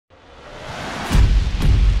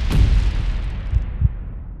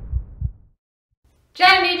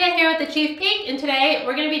Julia here with the Chief Peak, and today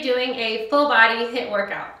we're going to be doing a full body HIIT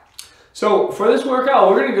workout. So for this workout,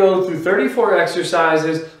 we're going to go through 34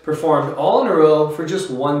 exercises performed all in a row for just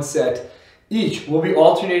one set each. We'll be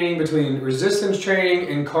alternating between resistance training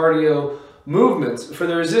and cardio movements. For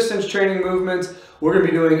the resistance training movements, we're going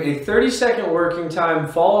to be doing a 30-second working time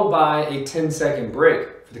followed by a 10-second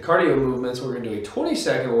break. For the cardio movements, we're going to do a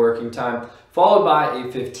 20-second working time followed by a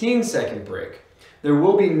 15-second break. There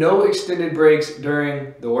will be no extended breaks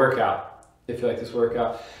during the workout. If you like this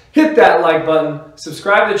workout, hit that like button,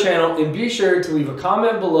 subscribe to the channel, and be sure to leave a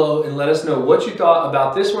comment below and let us know what you thought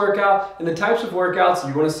about this workout and the types of workouts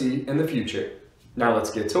you want to see in the future. Now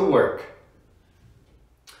let's get to work.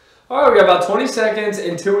 All right, we got about 20 seconds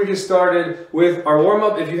until we get started with our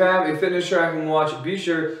warm-up. If you have a fitness tracking watch, be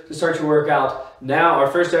sure to start your workout now.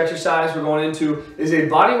 Our first exercise we're going into is a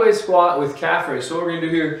bodyweight squat with calf raise. So what we're going to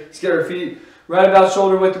do here is get our feet right about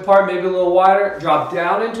shoulder width apart, maybe a little wider, drop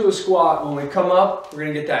down into a squat. When we come up, we're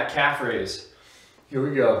going to get that calf raise. Here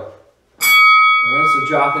we go. All right, so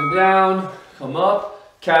dropping down, come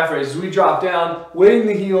up, calf raise. As we drop down, weighting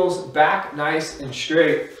the heels back nice and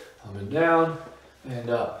straight. Coming down and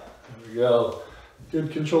up. There we go. Good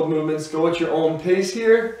controlled movements. Go at your own pace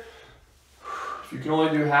here. If you can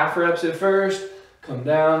only do half reps at first, come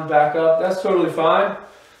down, back up. That's totally fine.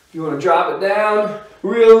 If you want to drop it down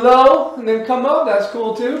real low and then come up, that's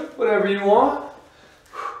cool too. Whatever you want.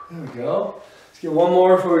 There we go. Let's get one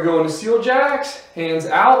more before we go into seal jacks. Hands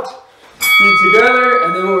out, feet together,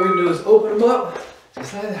 and then what we're going to do is open them up.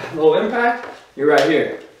 Just like that. Low impact. You're right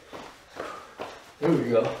here. There we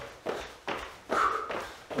go.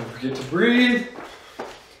 Don't forget to breathe.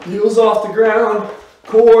 Heels off the ground.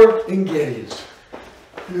 Core engaged.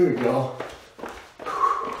 Here we go.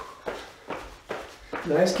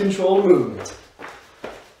 Nice controlled movement.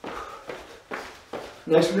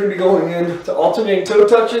 Next, we're going to be going into alternating toe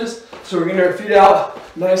touches. So we're going to get our feet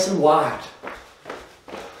out nice and wide.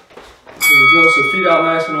 There we go. So feet out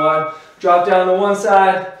nice and wide. Drop down to one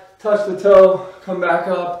side, touch the toe, come back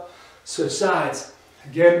up, switch sides.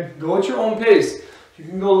 Again, go at your own pace. You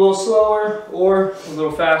can go a little slower or a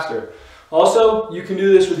little faster. Also, you can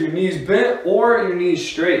do this with your knees bent or your knees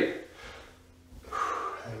straight.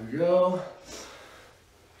 There we go.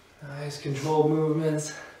 Nice controlled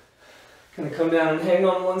movements. Kind of come down and hang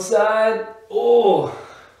on one side. Oh,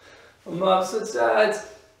 on opposite sides.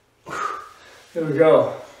 There we go.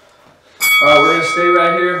 All right, we're gonna stay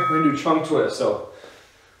right here. We're gonna do trunk twist. So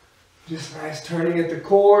just nice turning at the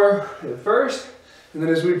core at first. And then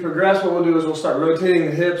as we progress, what we'll do is we'll start rotating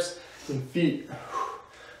the hips and feet.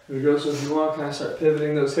 There we go. So if you want, kind of start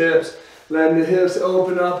pivoting those hips, letting the hips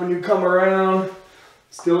open up when you come around.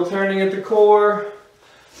 Still turning at the core.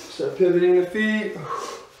 Start pivoting the feet.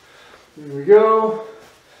 There we go.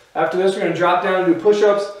 After this, we're going to drop down and do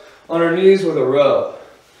push-ups on our knees with a row.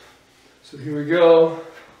 So here we go.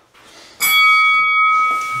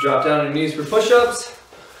 Drop down on your knees for push-ups.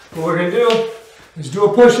 What we're going to do is do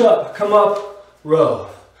a push-up, come up, row.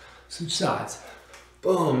 Switch sides.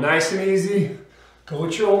 Boom, nice and easy. Go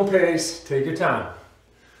at your own pace. Take your time.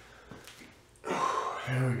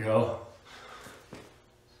 There we go.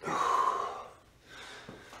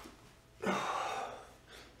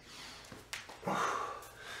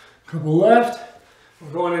 Couple left.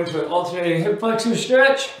 We're going into an alternating hip flexor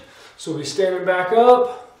stretch. So we'll be standing back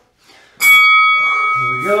up. There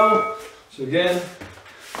we go. So again,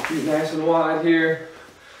 feet nice and wide here.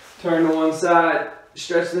 Turn to one side.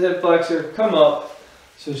 Stretch the hip flexor. Come up.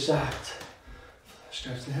 Switch sides.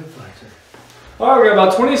 Stretch the hip flexor. All right, we got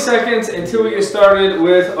about 20 seconds until we get started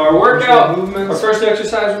with our workout movements. Our first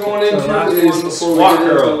exercise we're going into is squat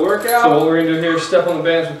curl workout. So what we're going to do here is step on the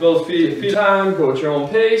bands with both feet. Feet time, go at your own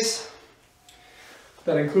pace.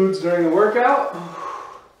 That includes during the workout.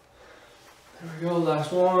 There we go,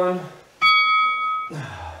 last one.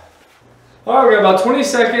 All right, we got about 20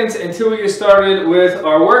 seconds until we get started with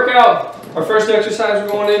our workout. Our first exercise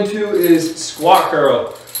we're going into is squat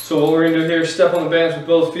curl. So what we're going to do here is step on the bands with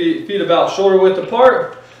both feet about shoulder width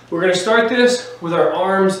apart. We're going to start this with our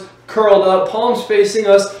arms curled up, palms facing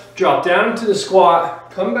us, drop down into the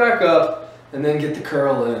squat, come back up, and then get the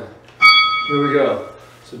curl in. Here we go.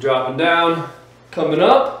 So dropping down, coming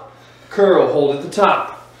up, curl, hold at the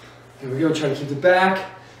top. Here we go, try to keep the back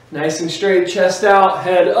nice and straight, chest out,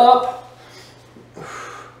 head up.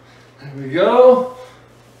 There we go.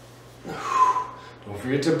 Don't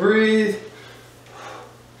forget to breathe.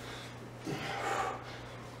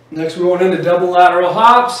 Next, we're going into double lateral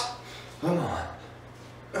hops. Come on.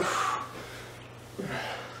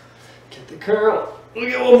 Get the curl. We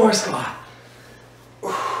get one more squat.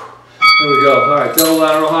 There we go. All right, double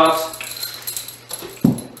lateral hops.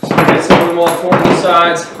 go all 4 on the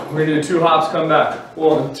sides. We're gonna do 2 hops, come back.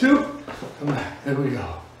 1, 2, come back. There we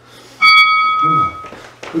go.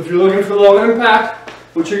 If you're looking for low impact,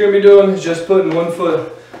 what you're gonna be doing is just putting 1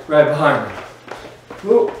 foot right behind me.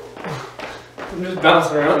 Whoa. I'm just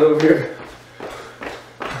bouncing around over here.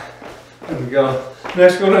 There we go.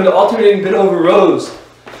 Next, we're going into alternating bent over rows.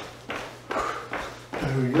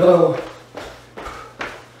 There we go.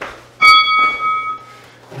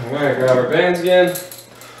 Alright, grab our bands again.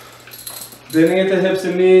 Bending at the hips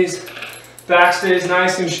and knees. Back stays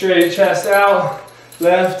nice and straight. Chest out.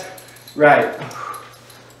 Left, right.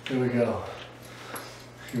 Here we go.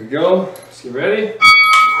 Here we go. Let's get ready.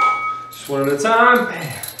 Just one at a time.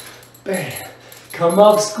 Bam. Bam. Come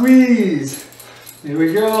up, squeeze. Here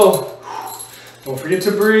we go. Don't forget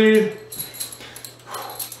to breathe.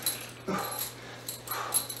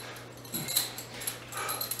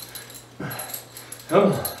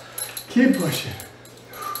 Come on. Keep pushing.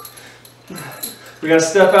 We got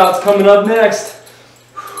step outs coming up next.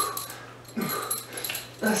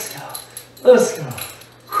 Let's go. Let's go.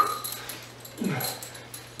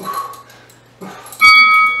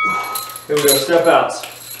 Here we go, step outs.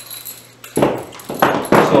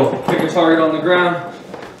 So pick a target on the ground,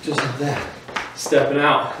 just like that. Stepping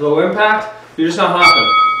out. Low impact, you're just not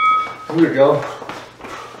hopping. Here we go.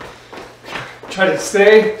 Try to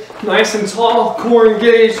stay nice and tall, core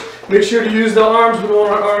engaged. Make sure to use the arms. We don't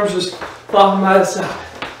want our arms just flopping by the side.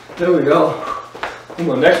 There we go. Come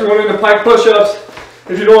on, next we're going into pike push-ups.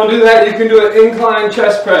 If you don't want to do that, you can do an incline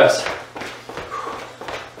chest press.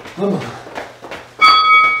 Come on.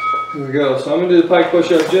 Here we go. So I'm going to do the pike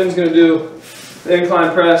push-up. Jen's going to do the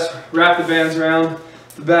incline press. Wrap the bands around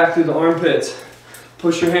the back through the armpits.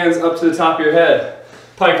 Push your hands up to the top of your head.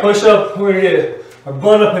 Pike push-up. We're going to get our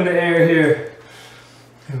butt up in the air here.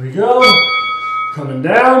 Here we go. Coming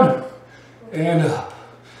down and up.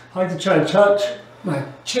 I like to try to touch my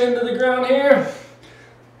chin to the ground here.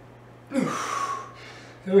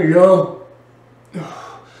 Here we go.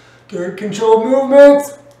 Good controlled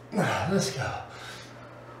movements. Let's go.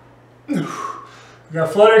 We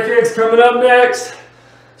got flutter kicks coming up next.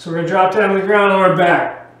 So we're going to drop down to the ground on our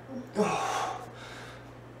back.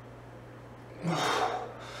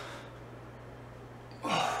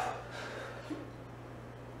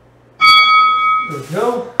 There we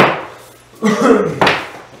go.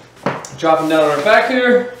 Dropping down on our back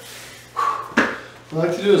here. What I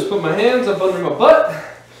like to do is put my hands up under my butt.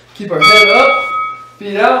 Keep our head up,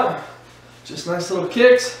 feet out. Just nice little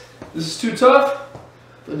kicks. This is too tough.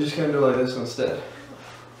 I'm just going to do it like this instead.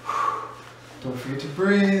 Don't forget to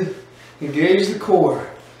breathe. Engage the core.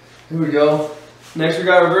 Here we go. Next we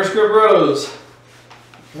got reverse grip rows.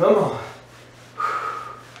 Come on.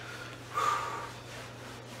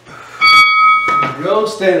 Here we go.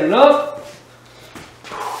 Standing up.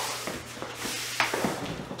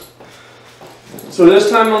 So this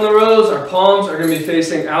time on the rows, our palms are going to be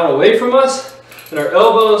facing out away from us. And our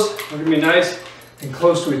elbows are going to be nice and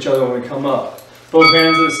close to each other when we come up. Both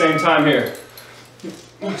hands at the same time here.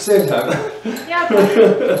 Same time. Yeah,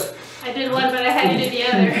 but I did one, but I had to do the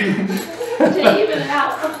other to even it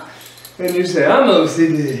out. And you say, I'm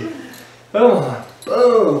OCD. Come on.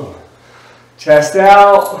 Boom. Chest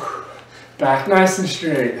out. Back nice and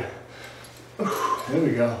straight. There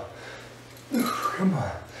we go. Come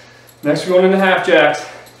on. Next we're going into half jacks.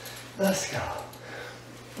 Let's go.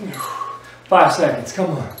 5 seconds.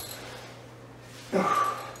 Come on. Here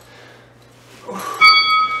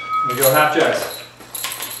we go, half jacks.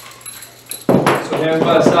 So hands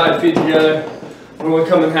by the side, feet together. We're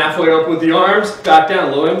coming halfway up with the arms, back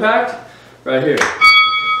down, low impact, right here.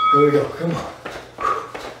 Here we go, come on.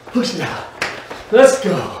 Push it out. Let's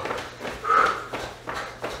go.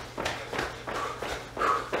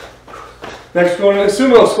 Next, going into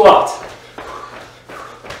sumo squats.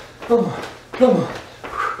 Come on, come on.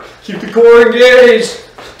 Keep the core engaged.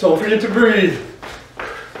 Don't forget to breathe.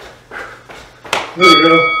 There we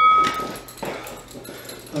go.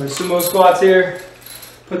 Our sumo squats here.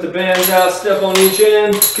 Put the bands out, step on each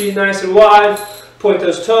end, feet nice and wide. Point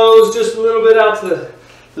those toes just a little bit out to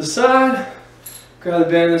the side. Grab the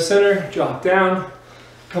band in the center, drop down,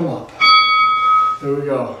 come up. There we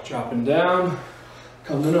go. Dropping down,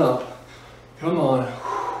 coming up. Come on.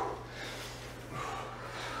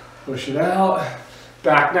 Push it out.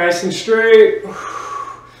 Back nice and straight.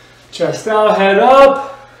 Chest out, head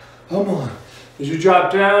up. Come on. As you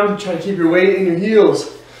drop down, try to keep your weight in your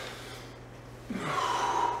heels.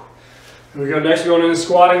 Here we go. Next, we're going into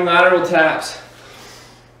squatting lateral taps.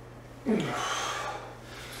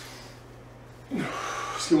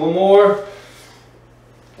 Let's do one more.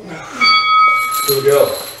 Here we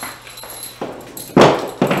go.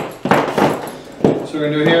 we're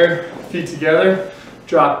gonna do here, feet together,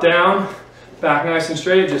 drop down, back nice and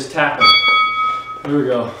straight, just tap it. Here we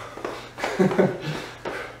go.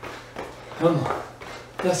 Come on,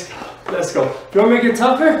 let's go, let's go. If you want to make it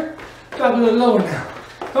tougher, drop a little lower now.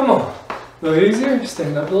 Come on, a little easier,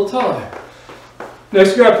 stand up a little taller.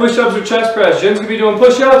 Next we got push-ups or chest press. Jen's gonna be doing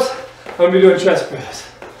push-ups, I'm gonna be doing chest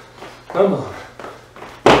press. Come on.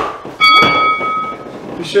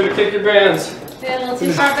 Be sure to kick your bands. Yeah, a little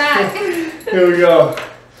too far back. Here we go.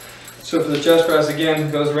 So for the chest press again,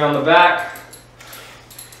 goes around the back.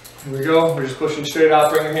 Here we go. We're just pushing straight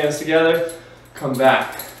out, bring your hands together, come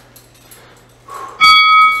back.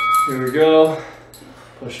 Here we go.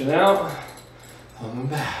 Pushing out, coming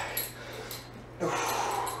back.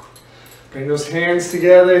 Bring those hands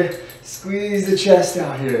together, squeeze the chest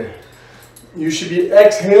out here. You should be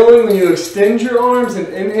exhaling when you extend your arms and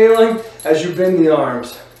inhaling as you bend the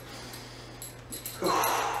arms.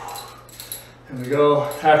 Here we go.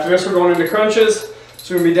 After this, we're going into crunches.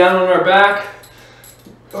 So we're going to be down on our back.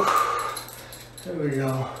 There we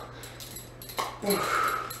go.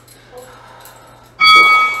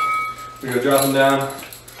 We go dropping down.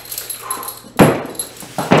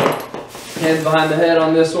 Hands behind the head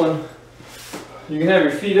on this one. You can have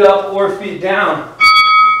your feet up or feet down.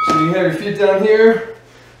 So you can have your feet down here,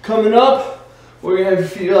 coming up, or you have your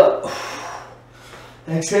feet up.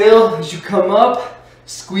 Exhale as you come up,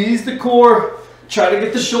 squeeze the core, try to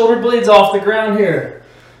get the shoulder blades off the ground here.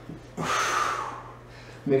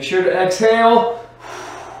 Make sure to exhale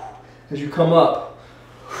as you come up.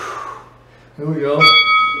 Here we go.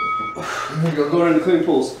 Here we go, going into clean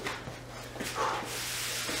pulls.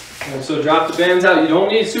 And so drop the bands out. You don't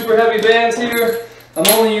need super heavy bands here. I'm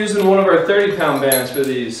only using one of our 30-pound bands for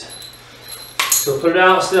these. So put it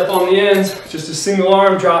out, step on the ends, just a single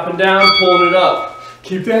arm dropping down, pulling it up.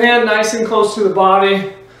 Keep the hand nice and close to the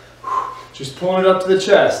body. Just pulling it up to the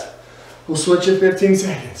chest. We'll switch in 15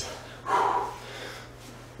 seconds.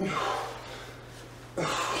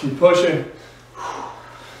 Keep pushing.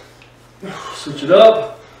 Switch it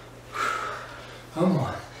up. Come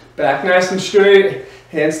on. Back nice and straight.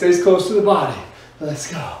 Hand stays close to the body. Let's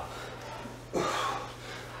go.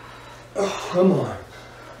 Come on.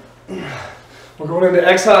 We're going into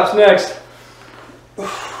X hops next.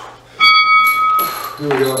 Here we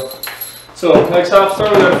go. So X hops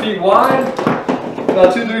start with our feet wide,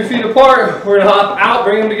 about 2-3 feet apart. We're gonna hop out,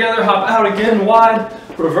 bring them together, hop out again, wide,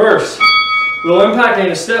 reverse. Little impact,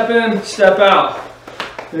 and step in, step out.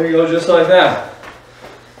 There you go, just like that.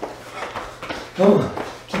 Come on.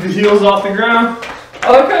 Keep the heels off the ground.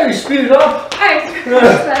 I like how you speed it up. Alright,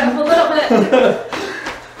 a little bit.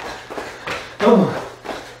 Come on.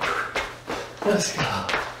 Let's go.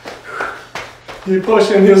 Keep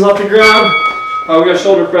pushing, heels off the ground. Oh, we got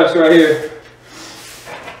shoulder press right here.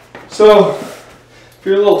 So, if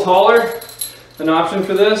you're a little taller, an option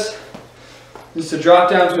for this is to drop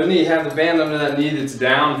down to a knee. Have the band under that knee that's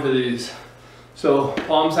down for these. So,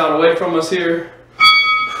 palms out away from us here.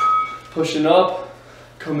 Pushing up,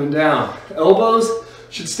 coming down. Elbows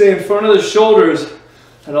should stay in front of the shoulders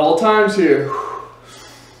at all times here.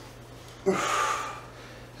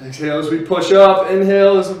 Exhale as we push up.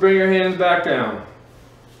 Inhale as we bring your hands back down.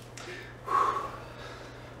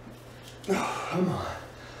 Come on.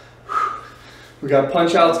 We got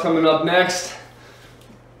punch outs coming up next.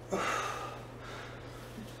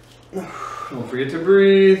 Don't forget to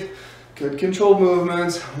breathe. Good controlled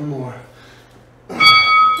movements. One more.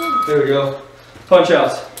 There we go. Punch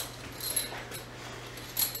outs.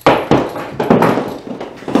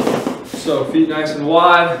 So feet nice and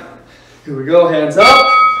wide. Here we go. Hands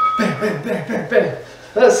up. Bang, bang, bang, bang, bang.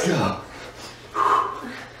 Let's go.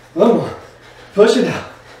 One more. Push it out.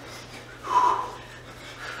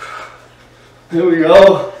 Here we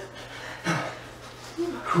go.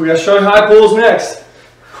 We got Shrug high pulls next.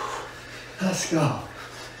 Let's go.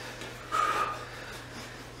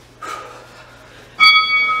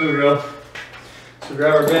 Here we go. So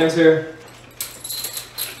grab our bands here.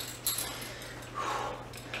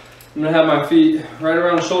 I'm gonna have my feet right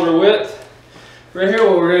around shoulder width. Right here,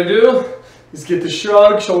 what we're gonna do is get the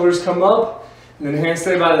shrug, shoulders come up, and then hands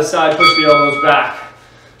stay by the side, push the elbows back.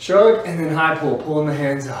 Shrug, and then high pull, pulling the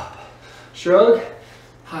hands up. Shrug,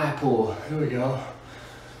 high pull. Here we go.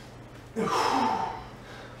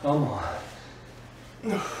 Come on.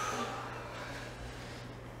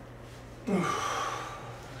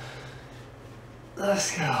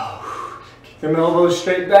 Let's go. Keep them elbows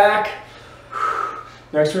straight back.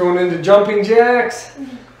 Next we're going into jumping jacks.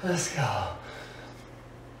 Let's go.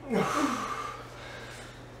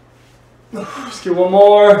 Just get one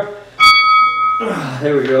more.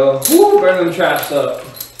 There we go. Woo, burn them traps up.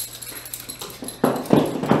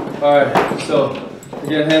 All right, so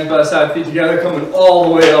again, hands by side, feet together, coming all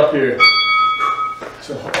the way up here.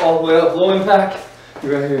 So all the way up, low impact,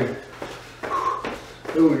 you're right here.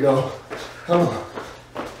 There we go. Come on.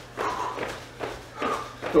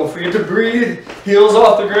 Don't forget to breathe, heels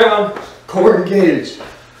off the ground, core engaged.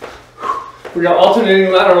 We got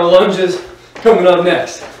alternating lateral lunges coming up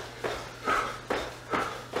next.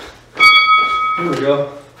 Here we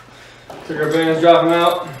go. Take our bands, drop them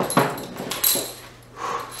out.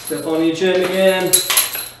 Step on each end again.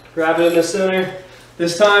 Grab it in the center.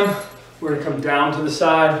 This time, we're gonna come down to the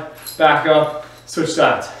side, back up, switch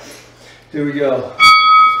sides. Here we go.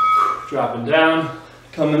 Dropping down,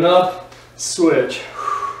 coming up, switch.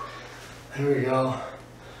 There we go.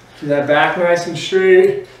 Keep that back nice and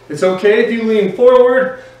straight. It's okay if you lean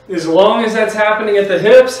forward, as long as that's happening at the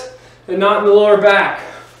hips and not in the lower back.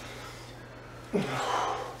 There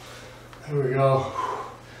we go.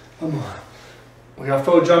 Come on. We got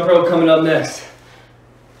faux jump rope coming up next.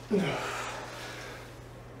 There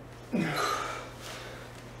we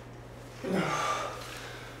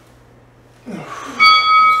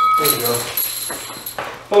go.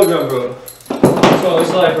 Faux jump rope. So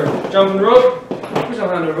it's like we're jumping the rope, push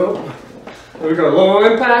behind the rope. There we go. Low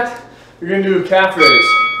impact. You're going to do a calf raise.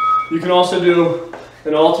 You can also do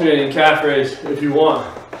an alternating calf raise if you want.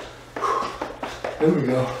 There we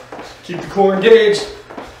go. Keep the core engaged.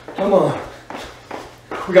 Come on.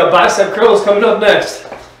 We got bicep curls coming up next.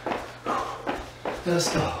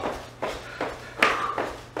 Let's go.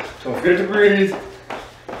 Don't forget to breathe.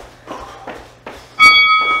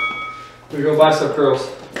 Here we go, bicep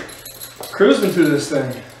curls. Cruising through this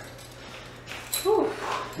thing.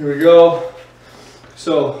 Here we go.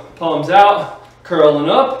 So palms out, curling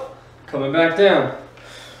up, coming back down.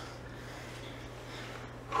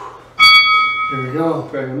 Here we go.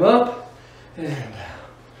 Bring them up and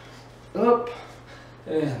down. Up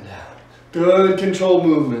and down. Good controlled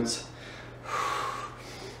movements.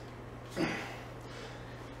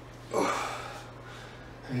 There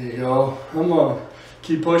you go. Come on.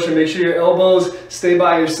 Keep pushing. Make sure your elbows stay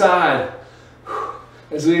by your side.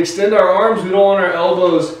 As we extend our arms, we don't want our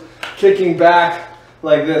elbows kicking back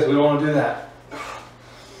like this. We don't want to do that.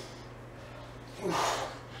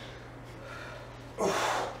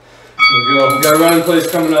 There we go. We got a running place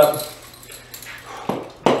coming up.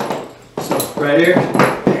 So right here,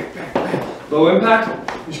 low impact.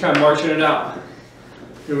 Just kind of marching it out.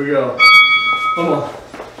 Here we go. Come on.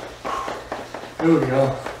 Here we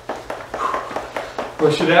go.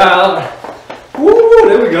 Push it out. Woo!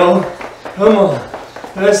 There we go. Come on.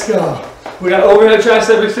 Let's go. We got overhead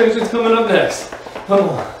tricep extensions coming up next. Come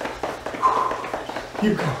on.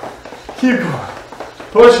 Keep going. Keep going.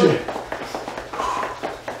 Push it.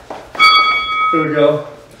 Here we go.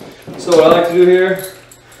 So what I like to do here,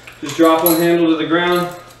 just drop one handle to the ground,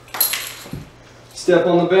 step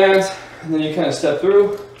on the bands, and then you kind of step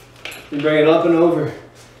through. You bring it up and over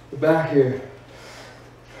the back here.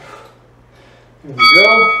 Here we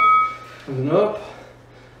go. And up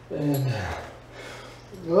and down.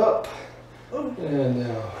 Up and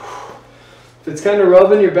down. If it's kind of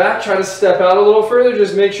rubbing your back, try to step out a little further.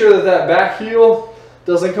 Just make sure that that back heel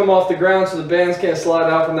doesn't come off the ground so the bands can't slide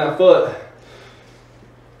out from that foot.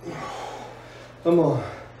 Come on.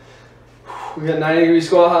 We got 90-degree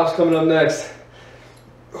squat hops coming up next.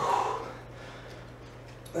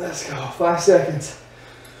 Let's go. 5 seconds.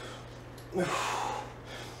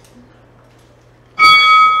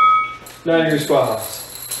 90-degree squat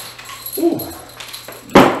hops. Ooh.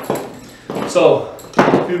 So,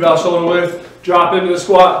 feet about shoulder width, drop into the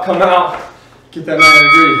squat, come out, get that 90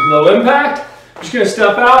 degree. Low impact, just gonna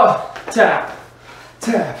step out, tap,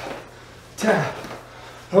 tap, tap.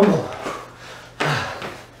 Come on.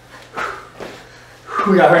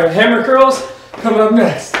 We got our hammer curls coming up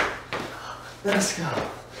next. Let's go.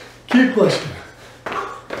 Keep pushing.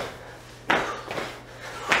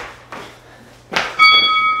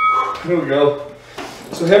 Here we go.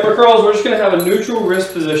 So hammer curls, we're just gonna have a neutral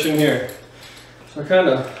wrist position here. So I kind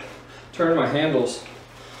of turn my handles.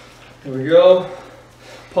 Here we go.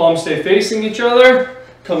 Palms stay facing each other.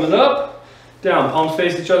 Coming up, down. Palms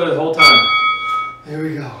face each other the whole time. There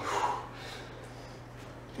we go.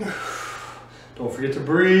 Don't forget to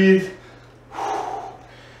breathe.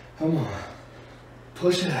 Come on.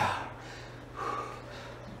 Push it out.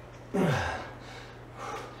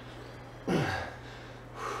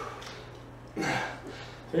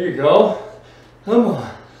 There you go. Come on.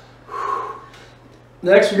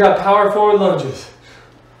 Next, we got power forward lunges.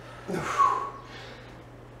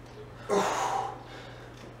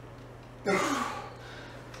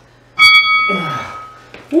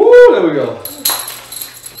 Woo, there we go.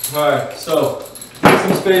 All right, so some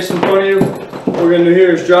some space in front of you. What we're gonna do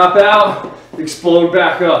here is drop out, explode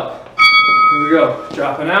back up. Here we go.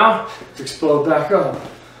 Dropping out, explode back up.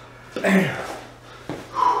 Bam.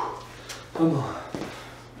 Come on.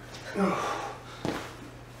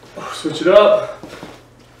 Switch it up.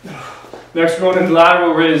 Next, we're going into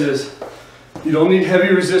lateral raises. You don't need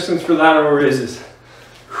heavy resistance for lateral raises.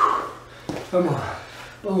 Come on.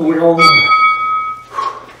 Oh, we're all over.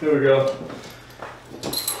 There we go.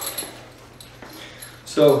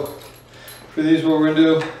 So, for these, what we're going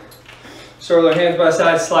to do, start with our hands by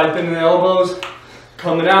side, slide into the elbows.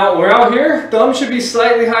 Coming out. We're out here. Thumbs should be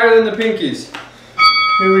slightly higher than the pinkies.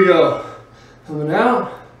 Here we go. Coming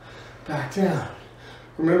out. Back down.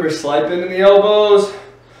 Remember, slide bend in the elbows.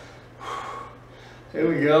 There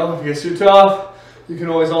we go. If it gets too tough, you can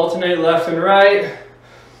always alternate left and right.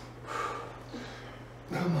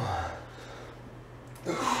 Come on.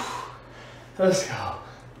 Let's go.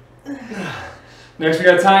 Next, we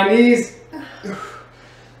got tie knees.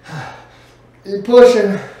 Keep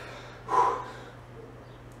pushing.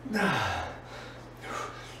 There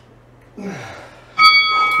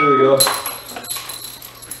we go. So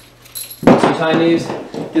tie knees.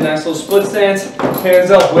 Get a nice little split stance.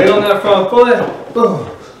 Hands up. Weight on that front foot. Boom.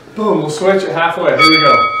 Boom. We'll switch it halfway. Here we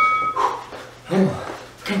go. Come on.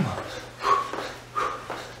 Come on.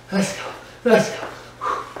 Let's go. Let's go.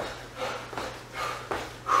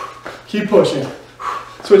 Keep pushing.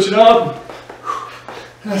 Switch it up.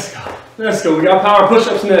 Let's go. Let's go. We got power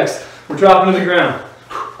push-ups next. We're dropping to the ground.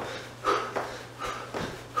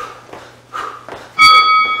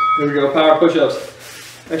 Here we go. Power push-ups.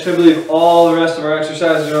 Actually, I believe all the rest of our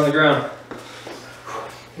exercises are on the ground.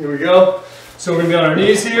 Here we go. So we're going to be on our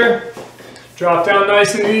knees here. Drop down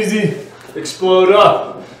nice and easy. Explode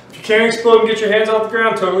up. If you can't explode and get your hands off the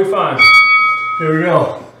ground, totally fine. Here we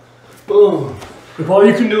go. Boom. If all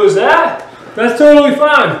you can do is that, that's totally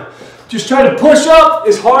fine. Just try to push up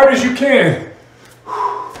as hard as you can.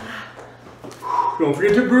 Don't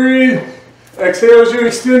forget to breathe. Exhale as you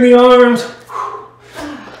extend the arms.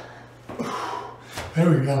 There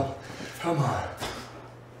we go. Come on.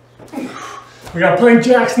 We got plank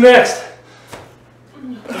jacks next.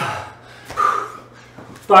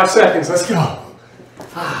 5 seconds. Let's go.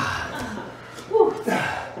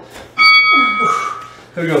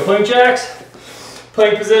 Here we go. Plank jacks.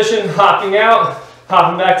 Plank position. Hopping out.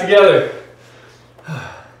 Hopping back together.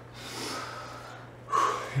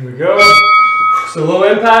 Here we go. So low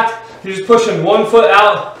impact. You're just pushing one foot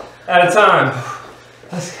out at a time.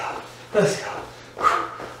 Let's go. Let's go.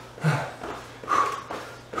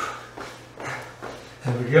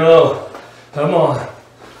 There we go. Come on.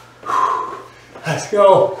 Let's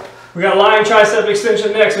go. We got lion tricep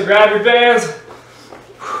extension next. So grab your bands.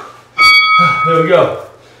 There we go.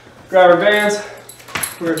 Grab our bands.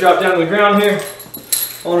 We're going to drop down to the ground here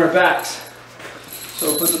on our backs.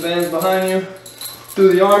 So put the bands behind you,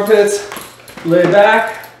 through the armpits, lay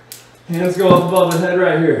back, hands go up above the head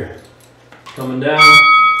right here. Coming down,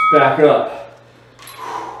 back up.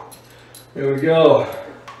 There we go.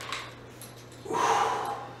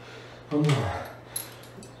 Come on.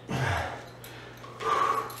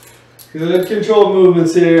 Good controlled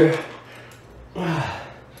movements here.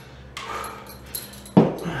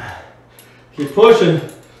 Keep pushing.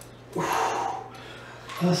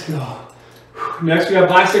 Let's go. Next we got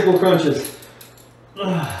bicycle crunches.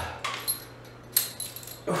 Let's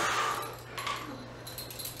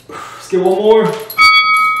get one more.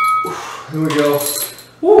 Here we go.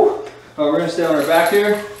 Woo. All right, we're gonna stay on our back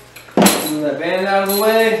here. Move that band out of the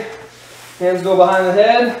way. Hands go behind the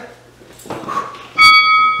head.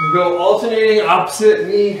 We go alternating opposite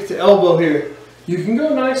knee to elbow here. You can go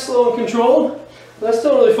nice, slow, and controlled. That's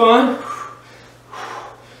totally fine.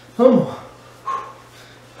 Come on.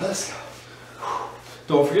 Let's go.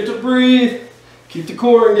 Don't forget to breathe. Keep the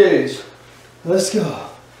core engaged. Let's go.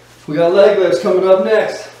 We got leg lifts coming up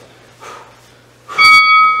next.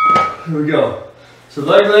 Here we go. So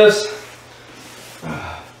leg lifts.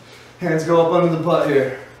 Hands go up under the butt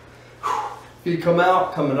here. Feet come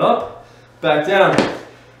out, coming up, back down.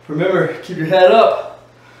 Remember, keep your head up.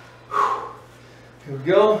 Here we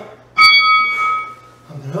go.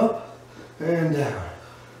 Coming up and down.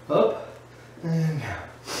 Up and down.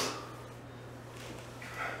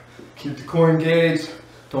 Keep the core engaged.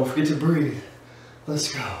 Don't forget to breathe.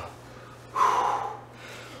 Let's go.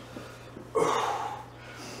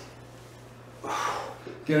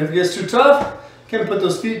 Again, if it gets too tough, you can put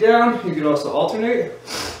those feet down. You can also alternate.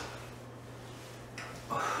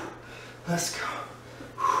 Let's go.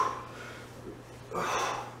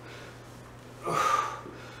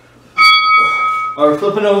 All right, we're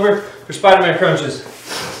flipping over for Spider-Man crunches.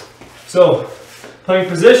 So, Plank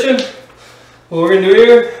position. What we're gonna do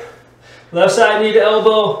here, left side knee to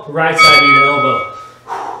elbow, right side knee to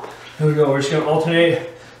elbow. Here we go, we're just gonna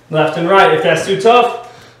alternate left and right. If that's too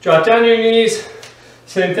tough, drop down your knees,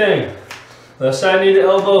 same thing. Left side knee to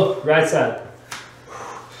elbow, right side.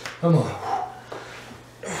 Come on.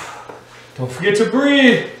 Don't forget to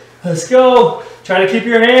breathe. Let's go. Try to keep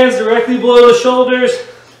your hands directly below the shoulders.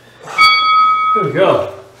 Here we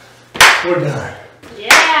go. We're done.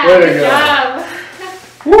 Yeah, good job.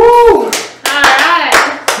 Woo!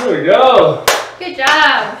 Alright. Here we go. Good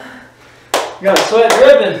job. Got sweat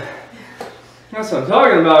dripping. That's what I'm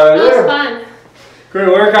talking about right there. That was fun. Great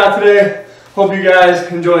workout today. Hope you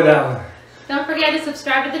guys enjoyed that one. Don't forget to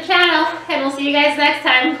subscribe to the channel, and we'll see you guys next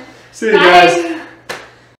time. See you Bye. guys.